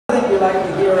like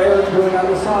to hear Aaron do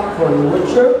another song for you, would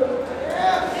you?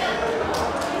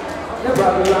 Yeah,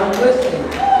 probably aren't listening.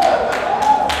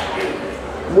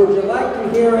 Would you like to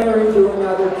hear Aaron do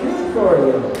another tune for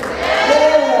you?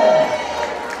 Yeah!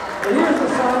 Well, here's a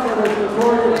song that was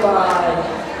recorded by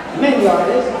many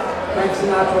artists, Frank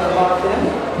Sinatra among them,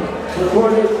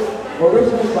 recorded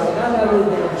originally by none other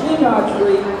than Gene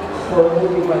Autry for a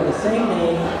movie by the same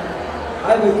name.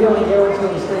 I have a feeling Aaron's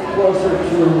going to stay closer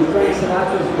to Frank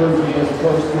Sinatra's version as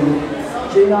opposed to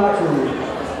Gene Autry.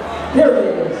 Here it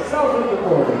is, South of the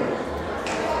Border.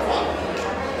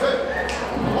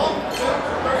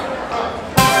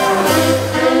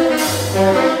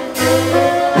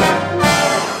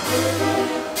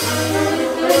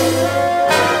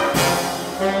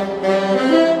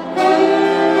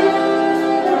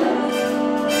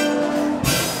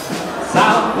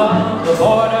 South of the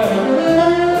border,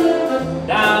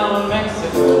 down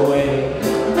Mexico way.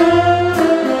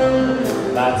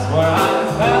 That's where I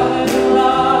fell in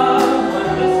love when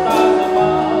the stars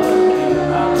above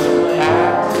came out to play.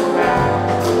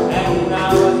 And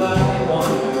now as I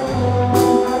wander,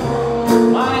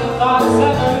 my thoughts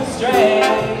ever stray.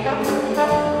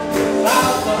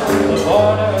 South of the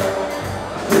border,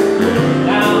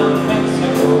 down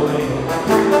Mexico way.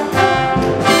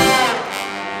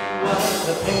 Was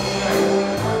a picture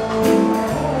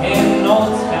in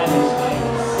old Spanish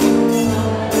lace,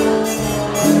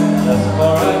 just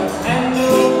for a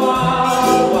tender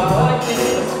while I kiss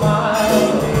the smile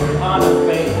on her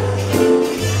face.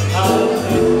 Cause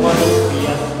it was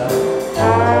fiesta,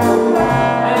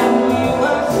 and we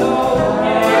were so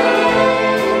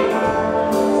gay.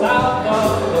 South of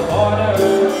the border,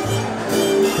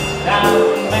 down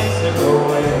Mexico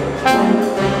way.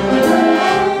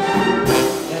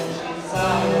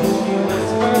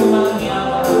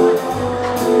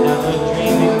 Never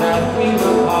dreaming that we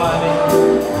were parting,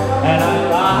 and I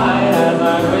lied as I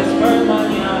whispered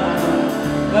mañana,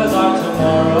 'cause our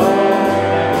tomorrow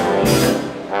never came.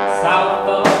 South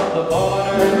of the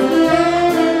border,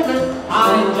 I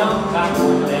jumped back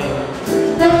one day.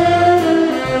 There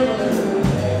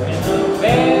in the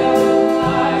veil of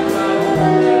light, I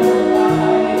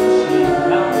realized she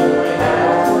felt the rain,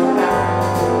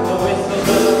 the whistle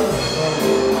of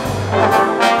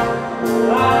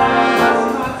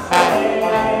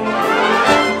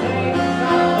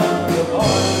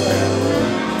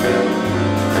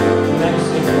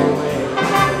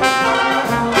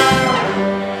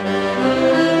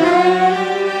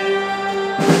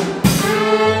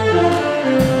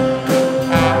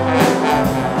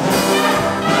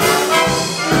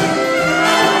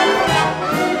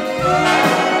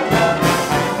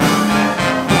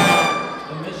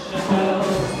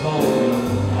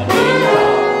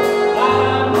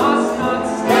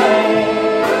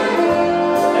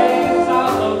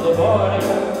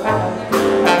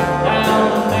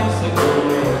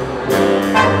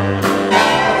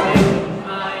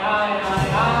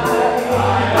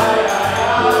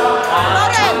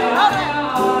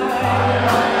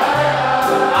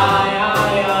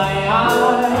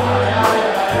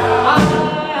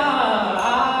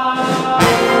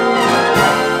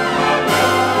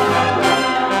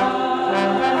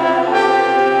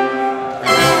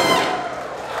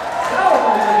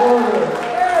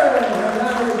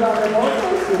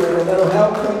a little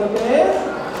help from the band.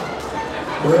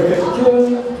 Terrific.